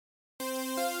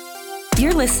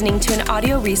You're listening to an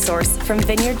audio resource from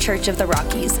Vineyard Church of the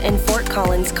Rockies in Fort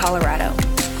Collins, Colorado.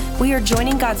 We are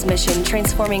joining God's mission,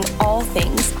 transforming all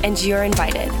things, and you're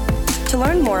invited. To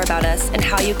learn more about us and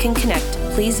how you can connect,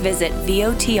 please visit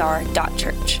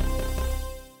votr.church.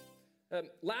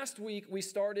 Last week, we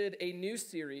started a new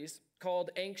series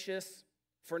called Anxious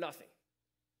for Nothing.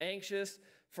 Anxious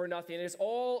for Nothing. And it's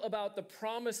all about the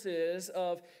promises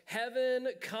of heaven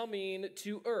coming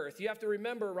to earth. You have to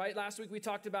remember, right? Last week, we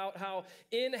talked about how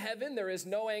in heaven, there is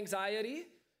no anxiety,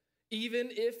 even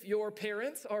if your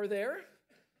parents are there,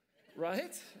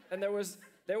 right? And there was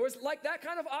like that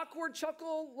kind of awkward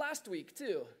chuckle last week,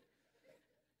 too.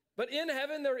 But in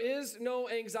heaven, there is no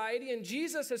anxiety, and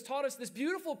Jesus has taught us this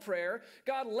beautiful prayer,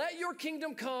 God, let your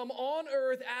kingdom come on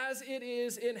earth as it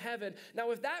is in heaven.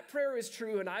 Now, if that prayer is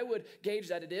true, and I would gauge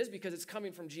that it is because it's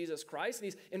coming from Jesus Christ, and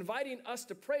he's inviting us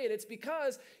to pray it, it's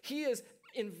because he is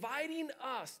inviting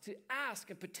us to ask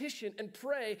and petition and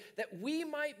pray that we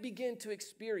might begin to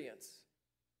experience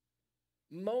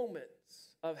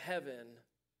moments of heaven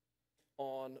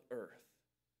on earth.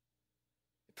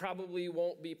 Probably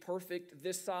won't be perfect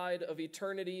this side of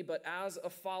eternity, but as a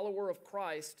follower of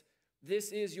Christ,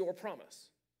 this is your promise.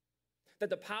 That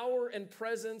the power and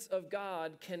presence of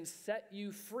God can set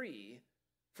you free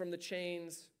from the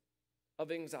chains of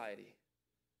anxiety.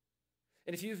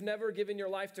 And if you've never given your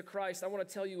life to Christ, I want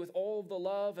to tell you with all of the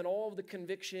love and all of the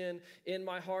conviction in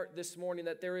my heart this morning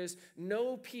that there is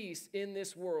no peace in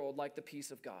this world like the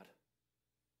peace of God.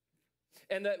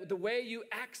 And the way you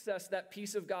access that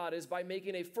peace of God is by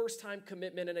making a first-time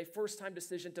commitment and a first-time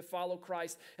decision to follow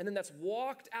Christ. And then that's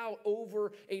walked out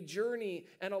over a journey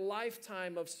and a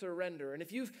lifetime of surrender. And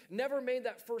if you've never made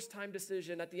that first-time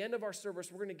decision, at the end of our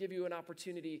service, we're going to give you an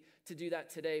opportunity to do that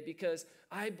today, because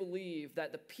I believe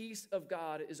that the peace of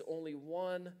God is only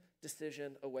one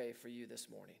decision away for you this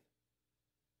morning.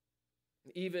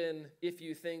 Even if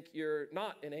you think you're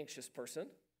not an anxious person,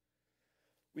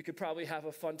 we could probably have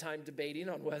a fun time debating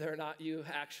on whether or not you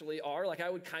actually are. Like, I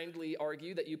would kindly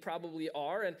argue that you probably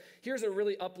are. And here's a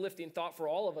really uplifting thought for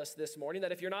all of us this morning,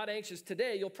 that if you're not anxious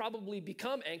today, you'll probably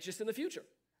become anxious in the future.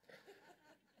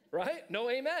 Right? No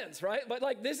amens, right? But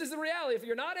like, this is the reality. If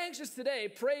you're not anxious today,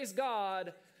 praise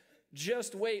God,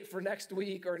 just wait for next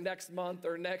week or next month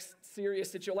or next serious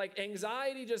situation. Like,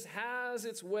 anxiety just has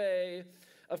its way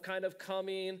of kind of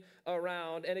coming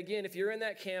around. And again, if you're in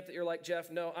that camp that you're like, Jeff,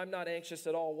 no, I'm not anxious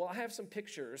at all. Well, I have some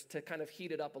pictures to kind of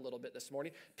heat it up a little bit this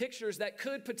morning. Pictures that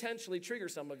could potentially trigger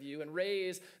some of you and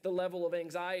raise the level of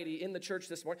anxiety in the church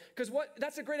this morning. Because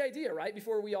that's a great idea, right?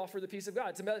 Before we offer the peace of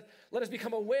God, to let us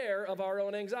become aware of our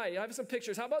own anxiety. I have some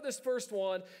pictures. How about this first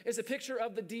one? It's a picture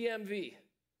of the DMV.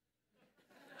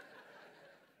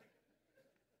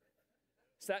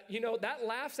 So that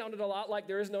laugh sounded a lot like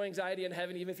there is no anxiety in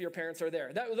heaven, even if your parents are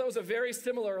there. That was a very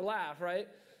similar laugh, right?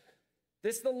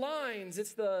 It's the lines,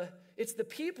 it's the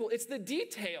people, it's the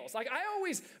details. Like, I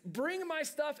always bring my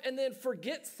stuff and then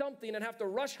forget something and have to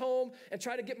rush home and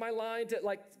try to get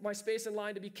my space in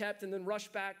line to be kept, and then rush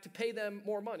back to pay them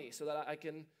more money so that I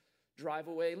can drive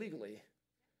away legally.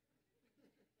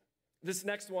 This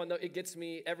next one, though, it gets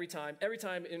me every time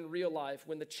in real life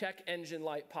when the check engine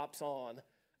light pops on,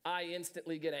 I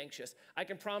instantly get anxious. I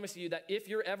can promise you that if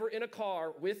you're ever in a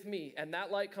car with me and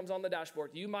that light comes on the dashboard,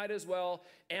 you might as well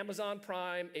Amazon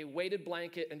Prime a weighted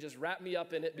blanket and just wrap me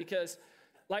up in it, because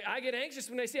I get anxious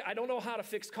when I see it. I don't know how to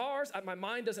fix cars. My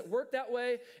mind doesn't work that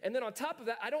way. And then on top of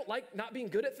that, I don't like not being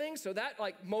good at things. So that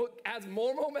adds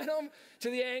more momentum to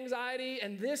the anxiety.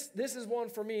 And this is one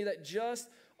for me that just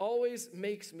always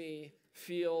makes me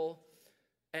feel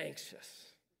anxious.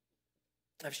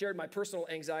 I've shared my personal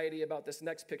anxiety about this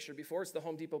next picture before. It's the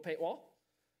Home Depot paint wall.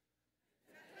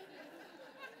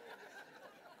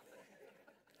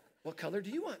 What color do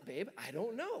you want, babe? I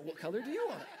don't know. What color do you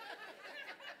want?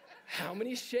 How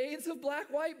many shades of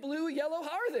black, white, blue, yellow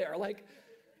are there?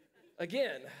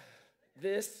 Again,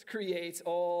 this creates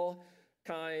all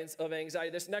kinds of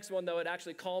anxiety. This next one, though, it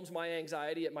actually calms my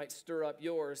anxiety. It might stir up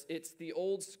yours. It's the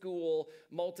old school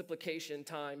multiplication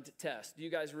timed test. Do you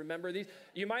guys remember these?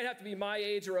 You might have to be my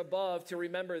age or above to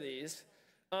remember these.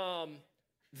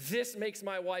 This makes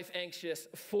my wife anxious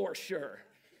for sure.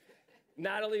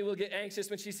 Natalie will get anxious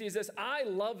when she sees this. I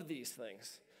love these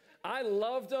things. I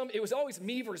loved them. It was always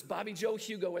me versus Bobby Joe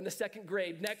Hugo in the second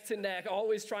grade, neck to neck,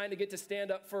 always trying to get to stand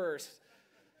up first.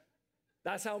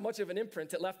 That's how much of an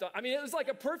imprint it left on. I mean, it was like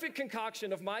a perfect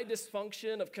concoction of my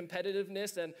dysfunction of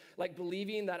competitiveness and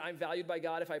believing that I'm valued by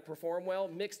God if I perform well,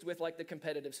 mixed with the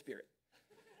competitive spirit.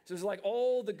 So it's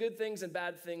all the good things and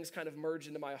bad things kind of merge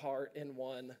into my heart in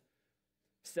one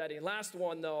setting. Last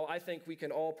one, though, I think we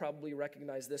can all probably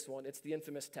recognize this one. It's the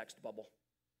infamous text bubble.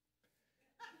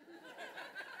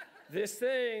 This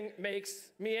thing makes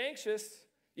me anxious.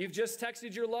 You've just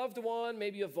texted your loved one,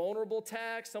 maybe a vulnerable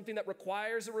text, something that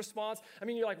requires a response. I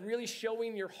mean, you're like really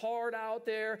showing your heart out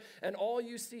there, and all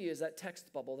you see is that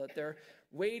text bubble that they're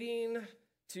waiting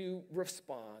to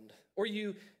respond. Or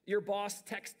your boss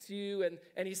texts you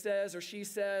and he says or she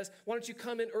says, why don't you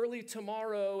come in early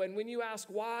tomorrow? And when you ask,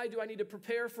 why do I need to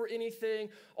prepare for anything?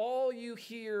 All you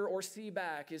hear or see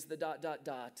back is the ...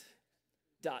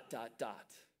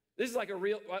 This is like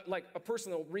a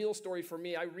personal, real story for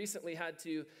me. I recently had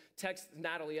to text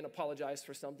Natalie and apologize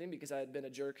for something because I had been a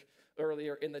jerk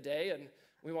earlier in the day, and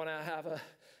we want to have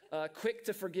a quick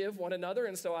to forgive one another.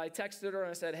 And so I texted her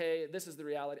and I said, hey, this is the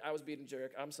reality. I was being a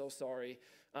jerk. I'm so sorry.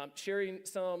 Sharing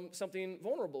something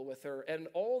vulnerable with her, and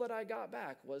all that I got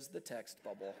back was the text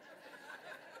bubble.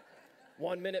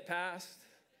 1 minute passed.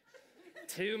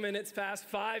 2 minutes passed,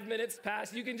 5 minutes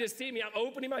passed. You can just see me. I'm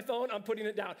opening my phone, I'm putting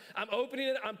it down. I'm opening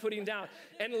it, I'm putting it down.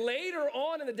 And later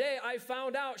on in the day, I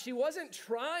found out she wasn't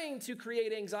trying to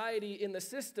create anxiety in the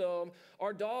system.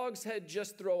 Our dogs had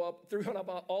just thrown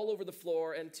up all over the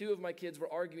floor, and 2 of my kids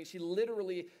were arguing. She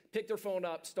literally picked her phone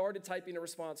up, started typing a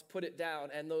response, put it down,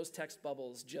 and those text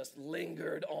bubbles just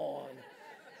lingered on.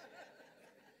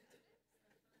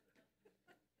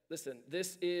 Listen,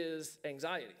 this is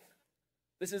anxiety.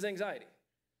 This is anxiety.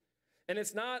 And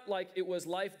it's not like it was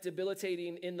life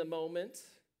debilitating in the moment,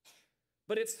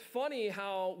 but it's funny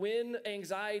how when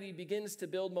anxiety begins to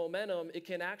build momentum, it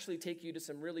can actually take you to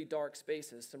some really dark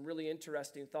spaces, some really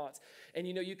interesting thoughts. And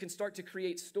you can start to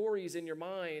create stories in your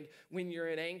mind when you're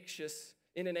in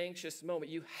an anxious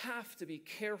moment. You have to be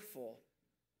careful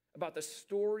about the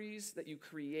stories that you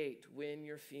create when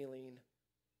you're feeling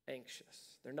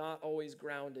anxious. They're not always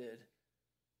grounded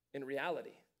in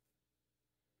reality.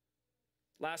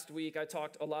 Last week, I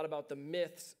talked a lot about the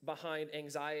myths behind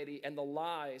anxiety and the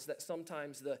lies that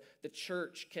sometimes the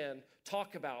church can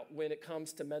talk about when it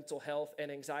comes to mental health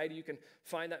and anxiety. You can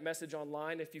find that message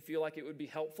online if you feel like it would be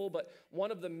helpful. But one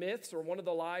of the myths or one of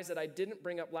the lies that I didn't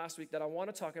bring up last week that I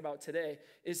want to talk about today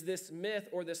is this myth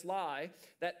or this lie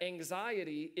that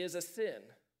anxiety is a sin.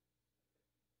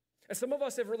 And some of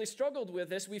us have really struggled with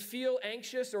this. We feel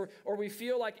anxious or we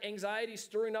feel like anxiety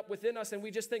stirring up within us, and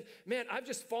we just think, man, I've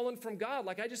just fallen from God.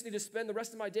 Like I just need to spend the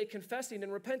rest of my day confessing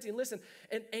and repenting. Listen,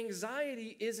 and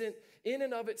anxiety isn't in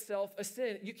and of itself a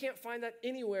sin. You can't find that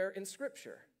anywhere in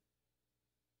Scripture.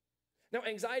 Now,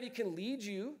 anxiety can lead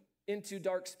you into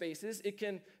dark spaces. It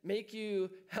can make you,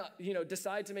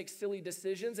 decide to make silly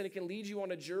decisions, and it can lead you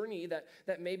on a journey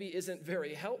that maybe isn't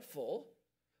very helpful.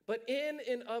 But in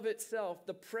and of itself,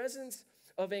 the presence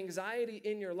of anxiety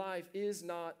in your life is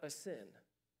not a sin.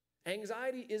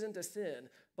 Anxiety isn't a sin,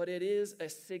 but it is a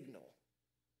signal.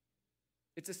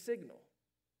 It's a signal.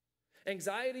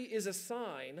 Anxiety is a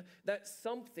sign that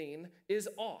something is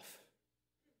off.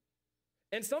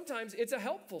 And sometimes it's a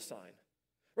helpful sign.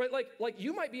 Right? Like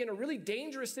you might be in a really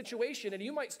dangerous situation and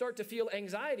you might start to feel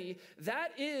anxiety. That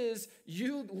is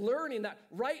you learning that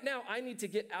right now I need to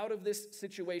get out of this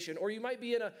situation. Or you might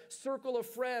be in a circle of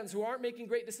friends who aren't making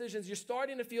great decisions. You're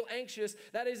starting to feel anxious.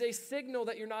 That is a signal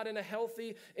that you're not in a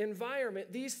healthy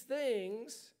environment. These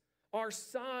things are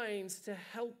signs to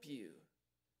help you.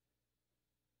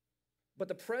 But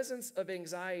the presence of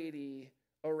anxiety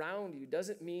around you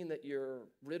doesn't mean that you're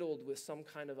riddled with some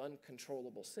kind of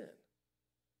uncontrollable sin.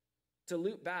 To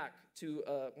loop back to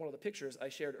one of the pictures I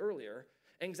shared earlier,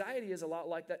 anxiety is a lot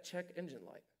like that check engine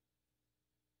light.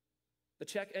 The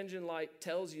check engine light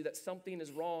tells you that something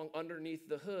is wrong underneath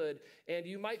the hood, and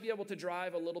you might be able to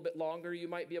drive a little bit longer. You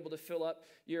might be able to fill up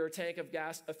your tank of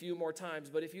gas a few more times,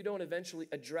 but if you don't eventually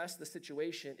address the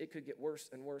situation, it could get worse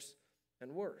and worse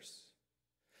and worse.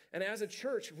 And as a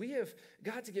church, we have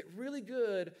got to get really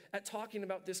good at talking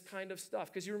about this kind of stuff.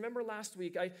 Because you remember last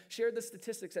week, I shared the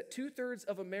statistics that 2/3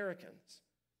 of Americans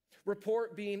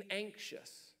report being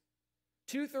anxious.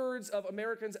 2/3 of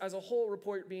Americans as a whole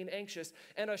report being anxious.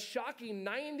 And a shocking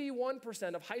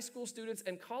 91% of high school students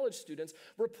and college students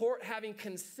report having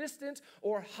consistent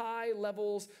or high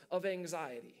levels of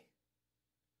anxiety.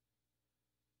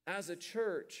 As a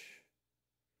church,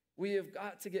 we have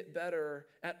got to get better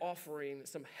at offering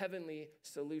some heavenly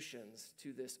solutions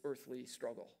to this earthly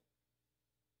struggle.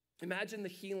 Imagine the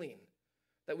healing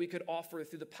that we could offer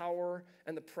through the power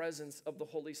and the presence of the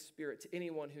Holy Spirit to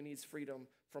anyone who needs freedom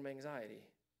from anxiety.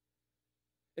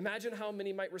 Imagine how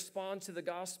many might respond to the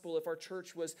gospel if our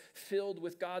church was filled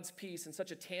with God's peace in such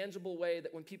a tangible way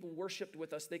that when people worshiped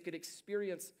with us, they could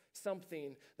experience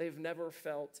something they've never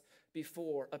felt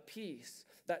before, a peace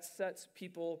that sets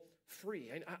people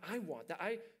free. I want that.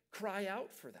 I cry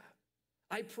out for that.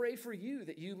 I pray for you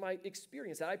that you might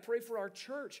experience that. I pray for our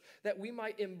church that we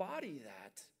might embody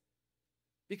that.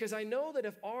 Because I know that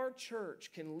if our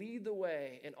church can lead the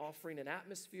way in offering an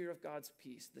atmosphere of God's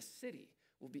peace, the city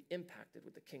will be impacted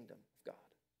with the kingdom of God.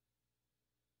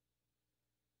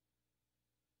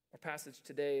 Our passage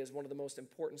today is one of the most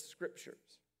important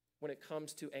scriptures when it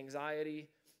comes to anxiety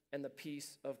and the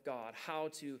peace of God. How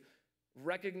to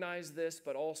recognize this,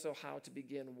 but also how to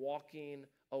begin walking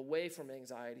away from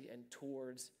anxiety and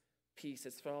towards peace.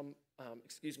 It's from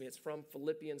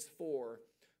Philippians 4,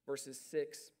 verses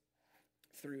 6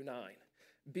 through 9.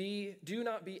 Do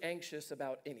not be anxious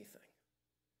about anything,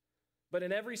 but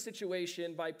in every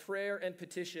situation, by prayer and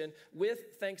petition,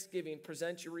 with thanksgiving,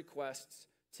 present your requests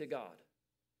to God.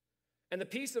 And the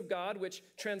peace of God, which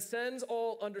transcends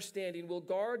all understanding, will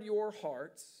guard your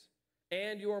hearts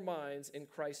and your minds in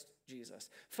Christ Jesus.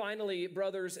 Finally,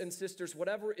 brothers and sisters,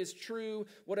 whatever is true,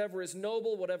 whatever is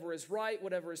noble, whatever is right,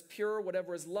 whatever is pure,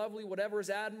 whatever is lovely, whatever is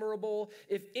admirable,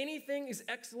 if anything is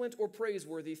excellent or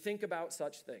praiseworthy, think about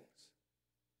such things.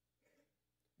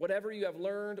 Whatever you have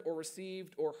learned or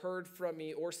received or heard from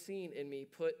me or seen in me,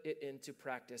 put it into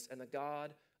practice, and the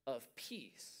God of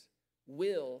peace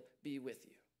will be with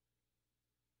you.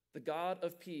 The God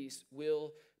of peace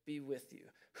will be with you.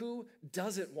 Who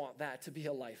doesn't want that to be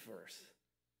a life verse,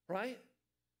 right?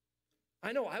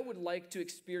 I know I would like to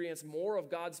experience more of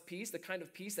God's peace, the kind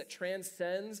of peace that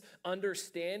transcends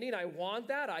understanding. I want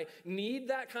that. I need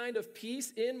that kind of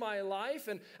peace in my life,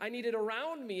 and I need it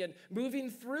around me and moving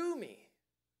through me.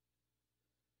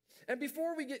 And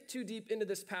before we get too deep into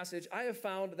this passage, I have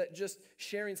found that just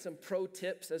sharing some pro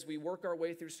tips as we work our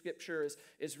way through Scripture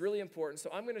is really important. So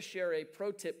I'm going to share a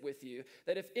pro tip with you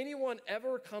that if anyone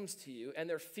ever comes to you and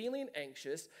they're feeling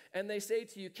anxious and they say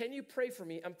to you, can you pray for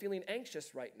me? I'm feeling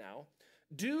anxious right now.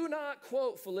 Do not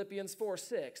quote Philippians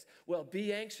 4:6. Well,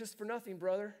 be anxious for nothing,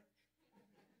 brother.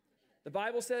 The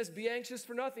Bible says, be anxious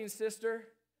for nothing, sister.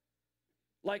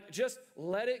 Like, just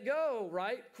let it go,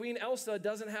 right? Queen Elsa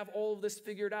doesn't have all of this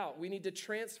figured out. We need to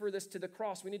transfer this to the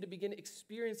cross. We need to begin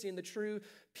experiencing the true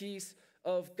peace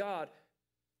of God.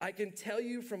 I can tell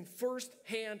you from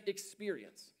firsthand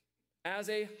experience as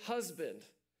a husband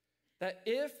that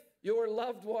if your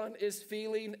loved one is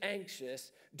feeling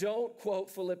anxious, don't quote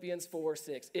Philippians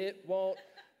 4:6. It won't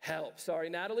help. Sorry,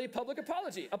 Natalie, public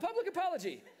apology. A public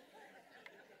apology.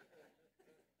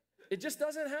 It just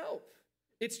doesn't help.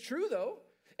 It's true, though.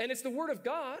 And it's the word of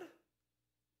God.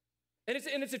 And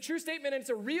it's a true statement, and it's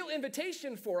a real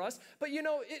invitation for us. But you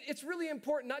know, it's really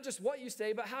important, not just what you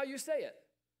say, but how you say it.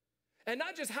 And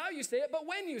not just how you say it, but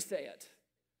when you say it.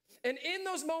 And in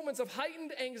those moments of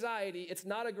heightened anxiety, it's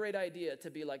not a great idea to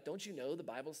be like, don't you know the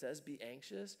Bible says be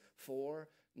anxious for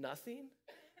nothing?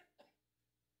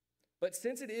 But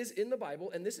since it is in the Bible,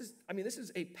 and this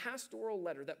is a pastoral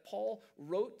letter that Paul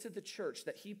wrote to the church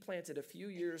that he planted a few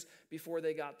years before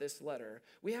they got this letter,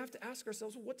 we have to ask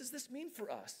ourselves, well, what does this mean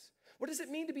for us? What does it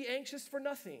mean to be anxious for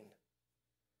nothing?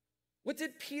 What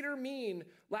did Peter mean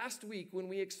last week when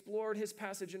we explored his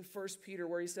passage in 1 Peter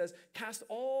where he says, cast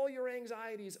all your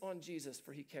anxieties on Jesus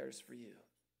for he cares for you?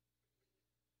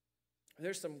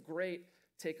 There's some great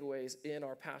takeaways in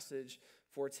our passage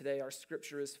for today. Our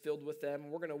scripture is filled with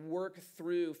them. We're going to work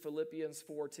through Philippians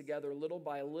 4 together little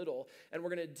by little, and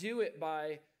we're going to do it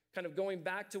by kind of going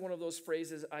back to one of those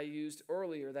phrases I used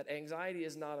earlier, that anxiety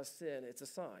is not a sin, it's a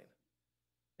sign.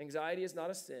 Anxiety is not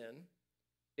a sin,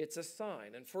 it's a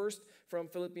sign. And first, from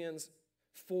Philippians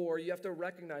 4, you have to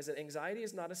recognize that anxiety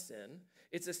is not a sin,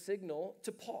 it's a signal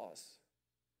to pause.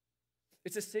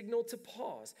 It's a signal to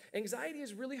pause. Anxiety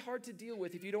is really hard to deal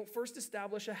with if you don't first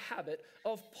establish a habit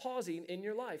of pausing in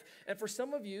your life. And for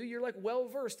some of you, you're like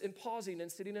well-versed in pausing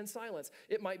and sitting in silence.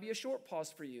 It might be a short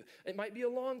pause for you. It might be a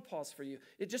long pause for you.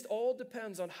 It just all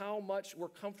depends on how much we're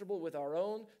comfortable with our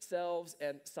own selves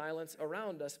and silence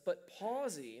around us. But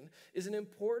pausing is an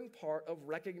important part of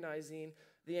recognizing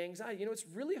the anxiety. You know, it's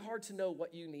really hard to know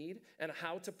what you need and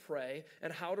how to pray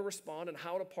and how to respond and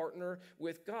how to partner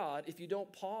with God if you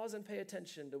don't pause and pay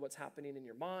attention to what's happening in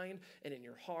your mind and in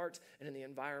your heart and in the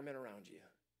environment around you.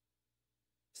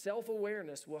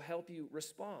 Self-awareness will help you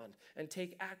respond and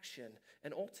take action,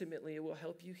 and ultimately it will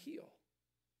help you heal.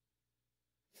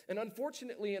 And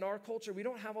unfortunately, in our culture, we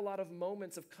don't have a lot of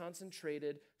moments of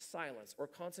concentrated silence or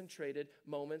concentrated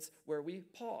moments where we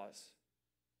pause.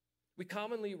 We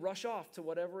commonly rush off to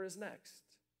whatever is next.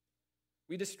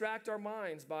 We distract our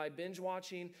minds by binge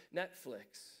watching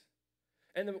Netflix.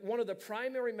 And one of the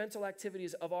primary mental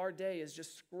activities of our day is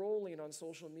just scrolling on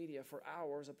social media for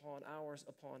hours upon hours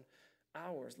upon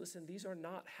hours. Listen, these are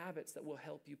not habits that will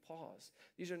help you pause.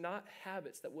 These are not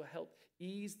habits that will help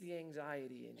ease the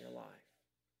anxiety in your life.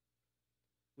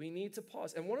 We need to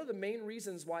pause. And one of the main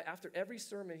reasons why after every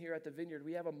sermon here at the Vineyard,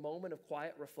 we have a moment of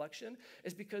quiet reflection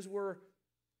is because we're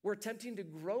attempting to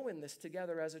grow in this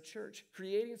together as a church,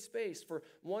 creating space for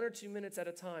 1 or 2 minutes at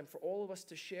a time for all of us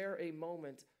to share a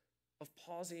moment of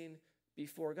pausing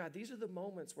before God. These are the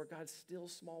moments where God's still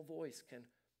small voice can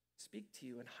speak to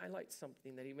you and highlight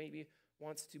something that he maybe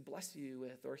wants to bless you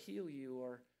with or heal you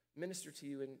or minister to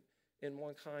you in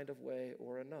one kind of way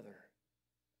or another.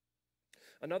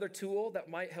 Another tool that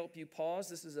might help you pause,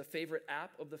 this is a favorite app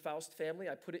of the Faust family.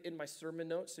 I put it in my sermon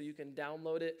notes so you can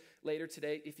download it later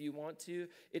today if you want to.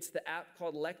 It's the app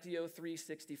called Lectio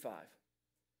 365.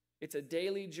 It's a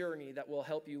daily journey that will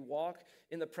help you walk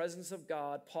in the presence of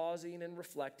God, pausing and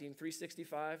reflecting.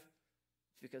 365,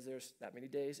 because there's that many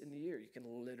days in the year. You can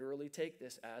literally take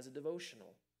this as a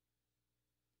devotional.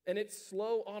 And it's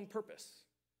slow on purpose.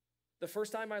 The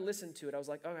first time I listened to it, I was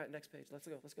like, all right, next page, let's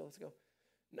go.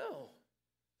 No.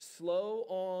 Slow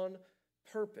on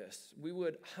purpose. We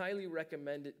would highly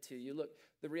recommend it to you. Look,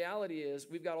 the reality is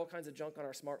we've got all kinds of junk on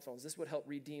our smartphones. This would help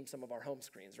redeem some of our home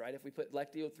screens, right? If we put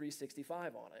Lectio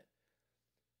 365 on it.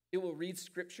 It will read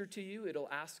scripture to you. It'll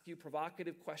ask you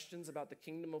provocative questions about the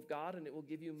kingdom of God, and it will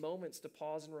give you moments to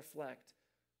pause and reflect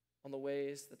on the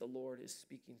ways that the Lord is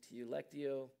speaking to you.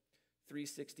 Lectio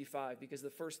 365, because the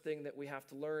first thing that we have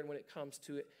to learn when it comes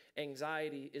to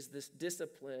anxiety is this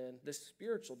discipline, this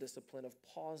spiritual discipline of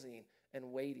pausing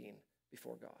and waiting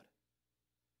before God.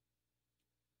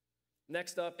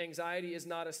 Next up, anxiety is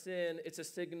not a sin, it's a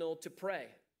signal to pray.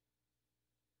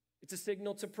 It's a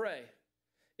signal to pray.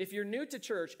 If you're new to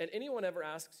church and anyone ever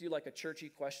asks you like a churchy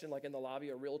question, like in the lobby,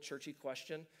 a real churchy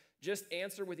question, just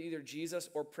answer with either Jesus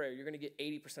or prayer. You're going to get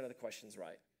 80% of the questions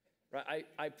right?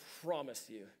 I promise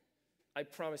you. I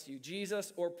promise you,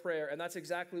 Jesus or prayer. And that's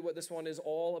exactly what this one is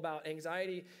all about.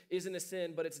 Anxiety isn't a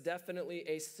sin, but it's definitely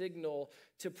a signal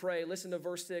to pray. Listen to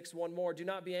verse 6 one more. Do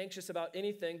not be anxious about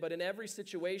anything, but in every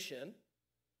situation,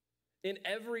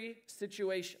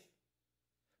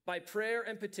 by prayer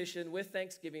and petition with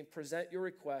thanksgiving, present your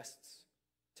requests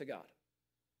to God.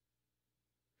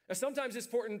 Now, sometimes it's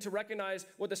important to recognize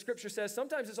what the scripture says.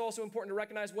 Sometimes it's also important to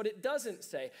recognize what it doesn't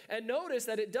say. And notice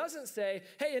that it doesn't say,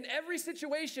 hey, in every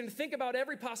situation, think about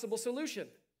every possible solution.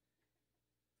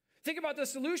 Think about the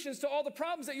solutions to all the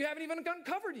problems that you haven't even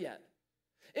uncovered yet.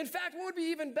 In fact, what would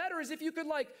be even better is if you could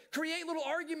create little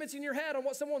arguments in your head on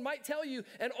what someone might tell you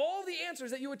and all the answers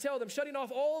that you would tell them, shutting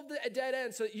off all of the dead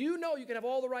ends so that you know you can have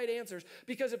all the right answers.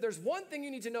 Because if there's one thing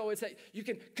you need to know, it's that you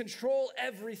can control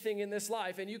everything in this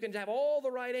life and you can have all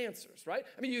the right answers, right?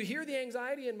 I mean, you hear the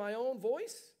anxiety in my own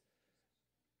voice?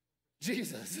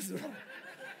 Jesus.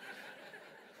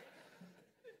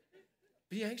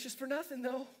 Be anxious for nothing,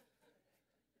 though.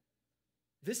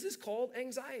 This is called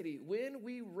anxiety. When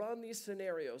we run these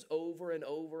scenarios over and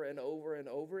over and over and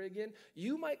over again,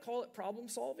 you might call it problem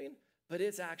solving, but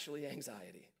it's actually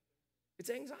anxiety.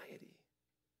 It's anxiety.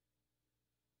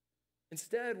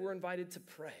 Instead, we're invited to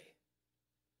pray.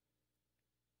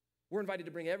 We're invited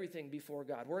to bring everything before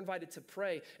God. We're invited to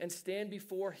pray and stand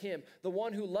before him, the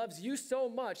one who loves you so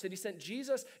much that he sent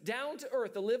Jesus down to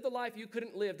earth to live the life you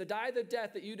couldn't live, to die the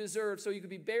death that you deserved so you could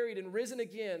be buried and risen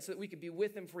again so that we could be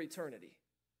with him for eternity.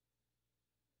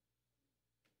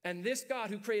 And this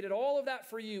God who created all of that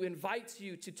for you invites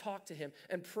you to talk to him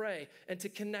and pray and to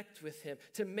connect with him,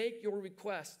 to make your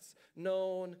requests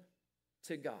known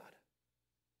to God.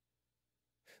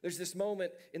 There's this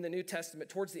moment in the New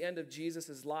Testament towards the end of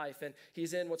Jesus' life, and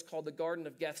he's in what's called the Garden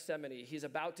of Gethsemane. He's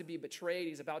about to be betrayed.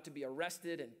 He's about to be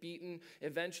arrested and beaten,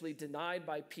 eventually denied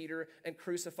by Peter and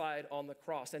crucified on the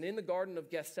cross. And in the Garden of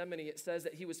Gethsemane, it says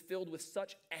that he was filled with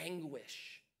such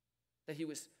anguish that he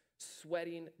was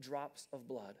sweating drops of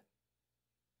blood.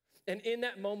 And in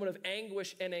that moment of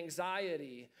anguish and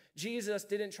anxiety, Jesus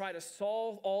didn't try to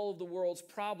solve all of the world's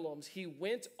problems. He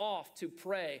went off to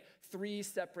pray 3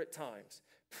 separate times.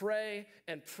 Pray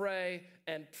and pray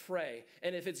and pray.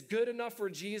 And if it's good enough for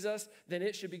Jesus, then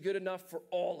it should be good enough for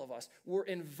all of us. We're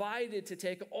invited to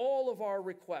take all of our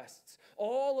requests,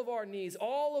 all of our needs,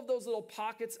 all of those little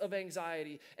pockets of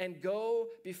anxiety and go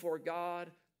before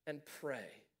God and pray.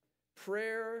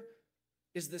 Prayer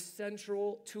is the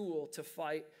central tool to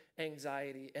fight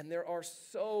anxiety, and there are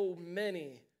so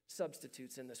many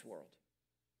substitutes in this world.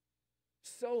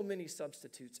 So many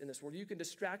substitutes in this world. You can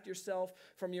distract yourself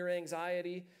from your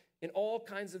anxiety in all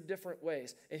kinds of different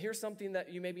ways. And here's something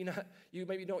that you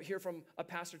maybe don't hear from a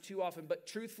pastor too often, but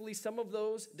truthfully, some of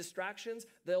those distractions,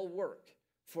 they'll work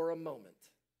for a moment.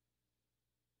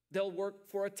 They'll work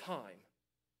for a time.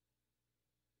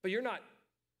 but you're not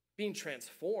being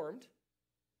transformed.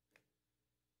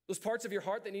 Those parts of your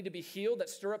heart that need to be healed, that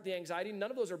stir up the anxiety, none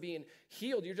of those are being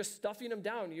healed. You're just stuffing them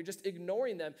down. You're just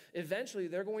ignoring them. Eventually,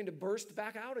 they're going to burst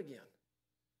back out again.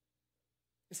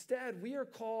 Instead, we are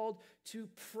called to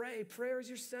pray. Prayer is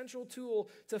your central tool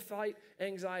to fight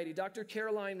anxiety. Dr.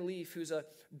 Caroline Leaf, who's a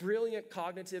brilliant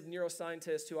cognitive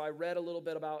neuroscientist who I read a little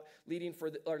bit about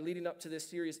leading up to this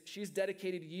series, she's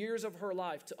dedicated years of her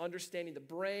life to understanding the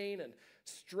brain and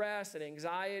stress and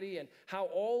anxiety and how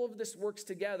all of this works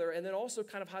together, and then also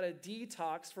kind of how to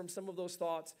detox from some of those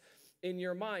thoughts in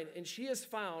your mind. And she has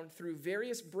found through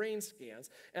various brain scans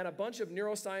and a bunch of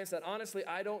neuroscience that honestly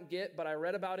I don't get, but I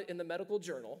read about it in the medical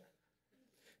journal,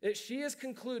 that she has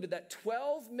concluded that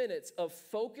 12 minutes of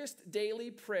focused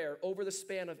daily prayer over the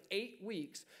span of 8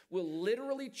 weeks will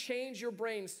literally change your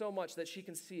brain so much that she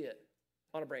can see it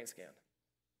on a brain scan.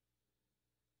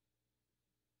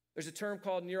 There's a term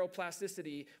called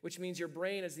neuroplasticity, which means your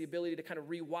brain has the ability to kind of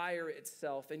rewire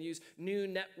itself and use new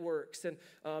networks and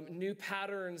new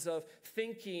patterns of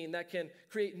thinking that can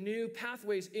create new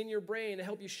pathways in your brain to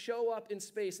help you show up in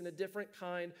space in a different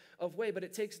kind of way. But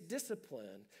it takes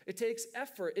discipline. It takes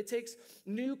effort. It takes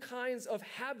new kinds of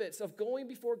habits of going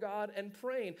before God and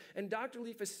praying. And Dr.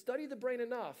 Leaf has studied the brain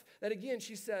enough that, again,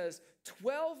 she says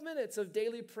 12 minutes of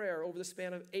daily prayer over the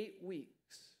span of 8 weeks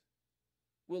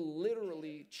will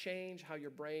literally change how your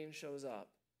brain shows up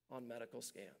on medical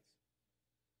scans.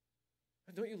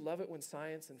 Don't you love it when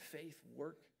science and faith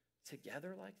work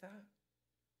together like that?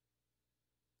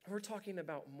 We're talking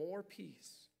about more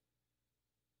peace.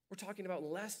 We're talking about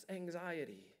less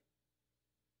anxiety.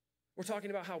 We're talking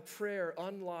about how prayer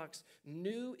unlocks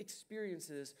new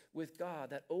experiences with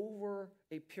God that over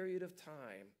a period of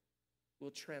time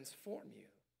will transform you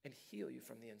and heal you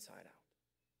from the inside out.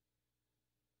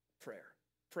 Prayer.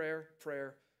 Prayer,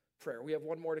 prayer, prayer. We have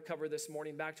one more to cover this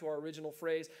morning. Back to our original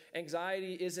phrase.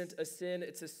 Anxiety isn't a sin,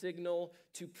 it's a signal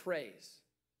to praise.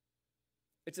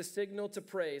 It's a signal to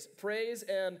praise. Praise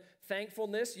and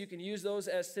thankfulness, you can use those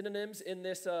as synonyms in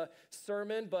this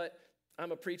sermon, but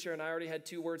I'm a preacher and I already had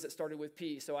 2 words that started with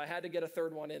P, so I had to get a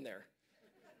third one in there.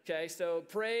 Okay, so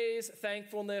praise,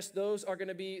 thankfulness, those are going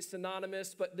to be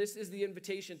synonymous, but this is the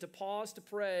invitation to pause, to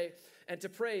pray, and to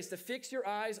praise, to fix your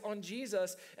eyes on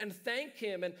Jesus and thank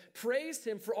him and praise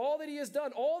him for all that he has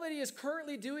done, all that he is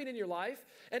currently doing in your life,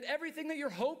 and everything that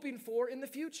you're hoping for in the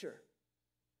future.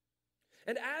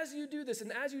 And as you do this,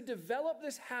 and as you develop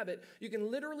this habit, you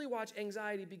can literally watch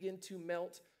anxiety begin to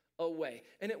melt away.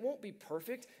 And it won't be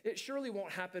perfect. It surely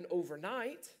won't happen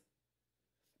overnight.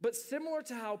 But similar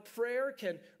to how prayer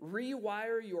can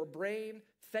rewire your brain,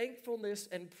 thankfulness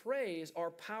and praise are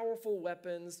powerful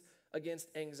weapons against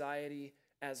anxiety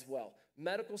as well.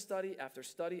 Medical study after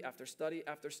study after study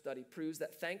after study proves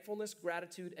that thankfulness,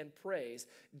 gratitude, and praise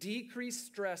decrease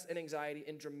stress and anxiety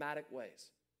in dramatic ways.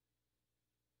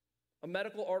 A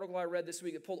medical article I read this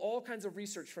week, it pulled all kinds of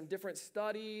research from different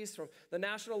studies, from the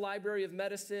National Library of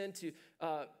Medicine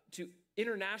to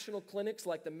international clinics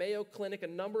like the Mayo Clinic, a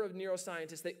number of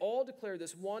neuroscientists. They all declare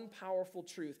this one powerful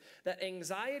truth, that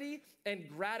anxiety and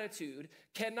gratitude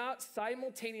cannot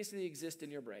simultaneously exist in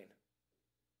your brain.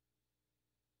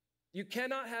 You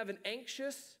cannot have an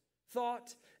anxious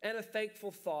thought and a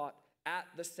thankful thought at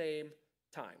the same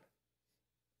time.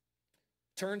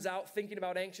 Turns out thinking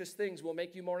about anxious things will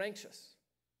make you more anxious.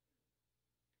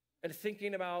 And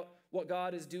thinking about what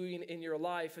God is doing in your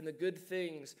life and the good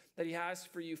things that he has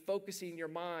for you, focusing your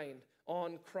mind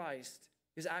on Christ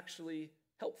is actually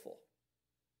helpful.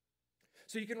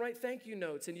 So you can write thank you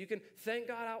notes and you can thank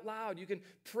God out loud. You can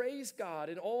praise God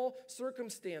in all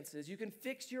circumstances. You can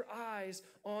fix your eyes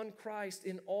on Christ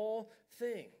in all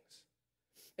things.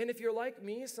 And if you're like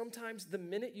me, sometimes the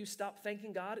minute you stop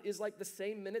thanking God is like the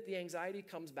same minute the anxiety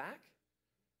comes back.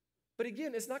 But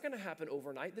again, it's not going to happen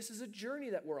overnight. This is a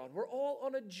journey that we're on. We're all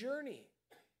on a journey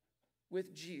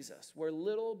with Jesus, where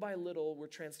little by little we're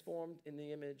transformed in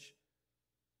the image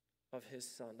of his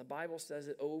Son. The Bible says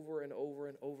it over and over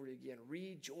and over again.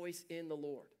 Rejoice in the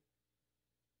Lord.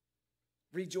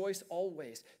 Rejoice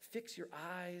always. Fix your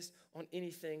eyes on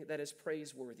anything that is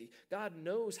praiseworthy. God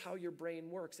knows how your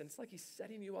brain works, and it's like he's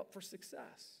setting you up for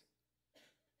success.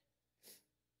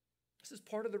 This is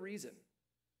part of the reason.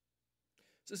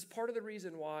 This is part of the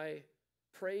reason why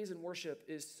praise and worship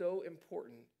is so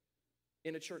important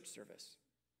in a church service.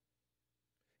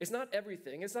 It's not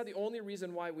everything. It's not the only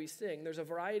reason why we sing. There's a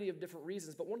variety of different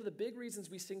reasons, but one of the big reasons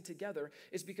we sing together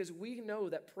is because we know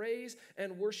that praise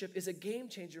and worship is a game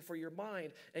changer for your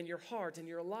mind and your heart and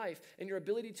your life and your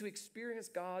ability to experience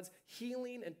God's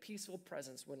healing and peaceful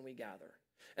presence when we gather.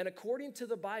 And according to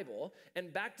the Bible,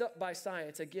 and backed up by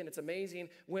science, again, it's amazing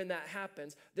when that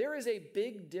happens, there is a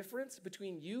big difference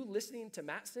between you listening to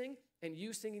Matt sing and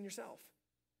you singing yourself.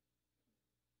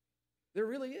 There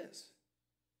really is.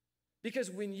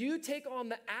 Because when you take on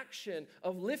the action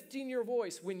of lifting your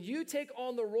voice, when you take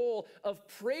on the role of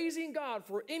praising God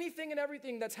for anything and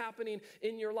everything that's happening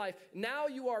in your life, now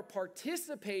you are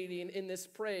participating in this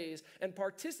praise and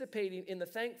participating in the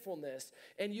thankfulness,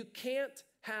 and you can't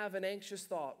have an anxious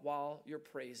thought while you're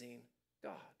praising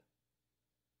God.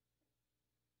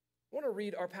 I want to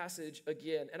read our passage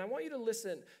again, and I want you to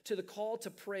listen to the call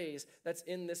to praise that's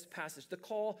in this passage, the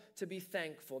call to be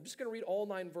thankful. I'm just going to read all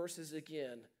 9 verses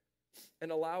again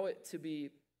and allow it to be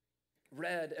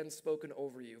read and spoken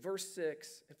over you. Verse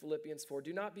 6 in Philippians 4,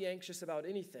 do not be anxious about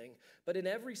anything, but in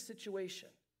every situation,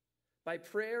 by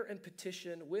prayer and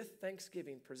petition with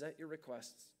thanksgiving, present your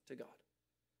requests to God.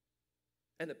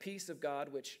 And the peace of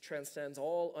God, which transcends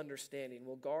all understanding,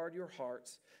 will guard your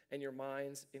hearts and your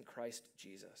minds in Christ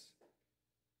Jesus.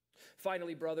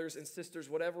 Finally, brothers and sisters,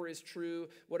 whatever is true,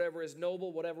 whatever is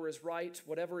noble, whatever is right,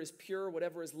 whatever is pure,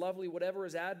 whatever is lovely, whatever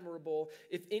is admirable,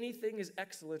 if anything is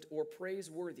excellent or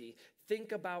praiseworthy,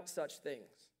 think about such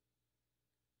things.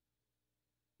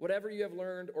 Whatever you have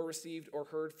learned or received or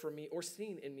heard from me or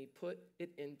seen in me, put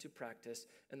it into practice,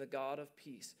 and the God of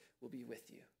peace will be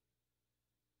with you.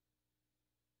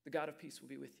 The God of peace will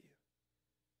be with you.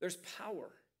 There's power.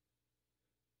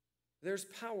 There's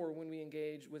power when we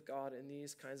engage with God in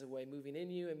these kinds of ways, moving in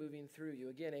you and moving through you.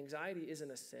 Again, anxiety isn't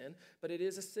a sin, but it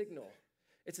is a signal.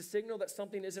 It's a signal that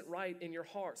something isn't right in your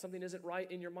heart, something isn't right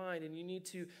in your mind, and you need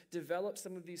to develop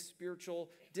some of these spiritual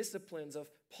disciplines of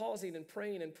pausing and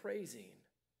praying and praising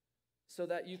so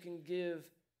that you can give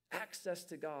access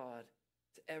to God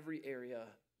to every area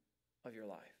of your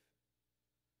life.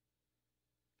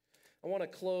 I want to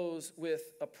close with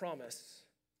a promise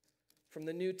from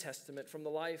the New Testament, from the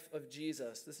life of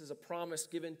Jesus. This is a promise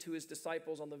given to his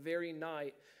disciples on the very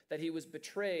night that he was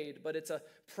betrayed, but it's a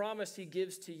promise he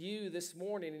gives to you this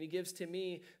morning, and he gives to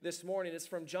me this morning. It's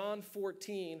from John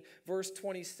 14, verse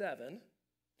 27,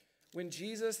 when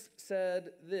Jesus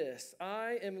said this,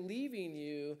 I am leaving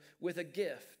you with a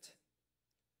gift,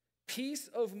 peace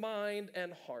of mind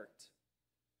and heart.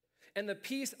 And the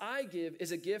peace I give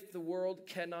is a gift the world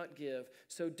cannot give,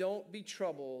 so don't be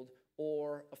troubled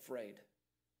or afraid.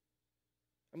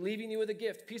 I'm leaving you with a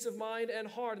gift, peace of mind and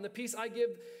heart, and the peace I give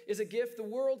is a gift the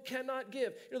world cannot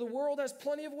give. You know, the world has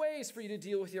plenty of ways for you to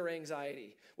deal with your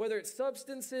anxiety, whether it's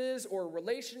substances or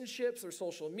relationships or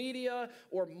social media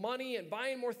or money and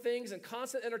buying more things and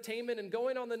constant entertainment and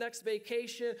going on the next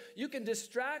vacation. You can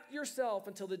distract yourself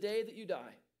until the day that you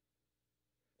die.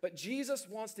 But Jesus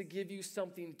wants to give you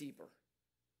something deeper.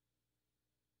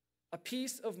 A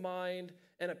peace of mind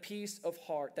and a peace of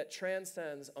heart that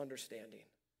transcends understanding.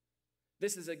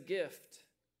 This is a gift.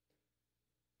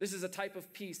 This is a type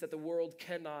of peace that the world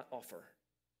cannot offer.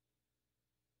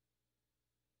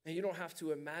 And you don't have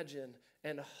to imagine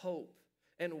and hope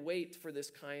and wait for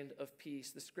this kind of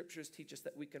peace. The scriptures teach us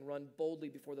that we can run boldly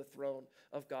before the throne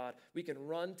of God. We can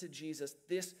run to Jesus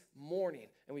this morning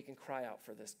and we can cry out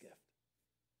for this gift.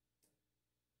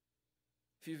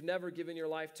 If you've never given your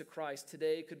life to Christ,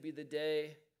 today could be the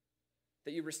day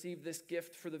that you receive this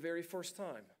gift for the very first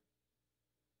time.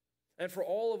 And for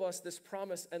all of us, this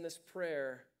promise and this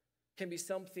prayer can be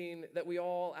something that we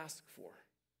all ask for.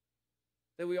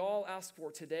 That we all ask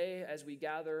for today as we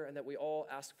gather, and that we all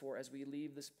ask for as we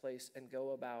leave this place and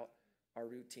go about our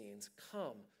routines.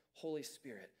 Come, Holy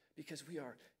Spirit, because we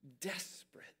are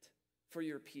desperate for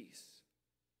your peace.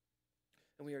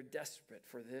 And we are desperate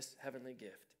for this heavenly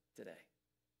gift today.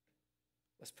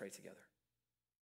 Let's pray together.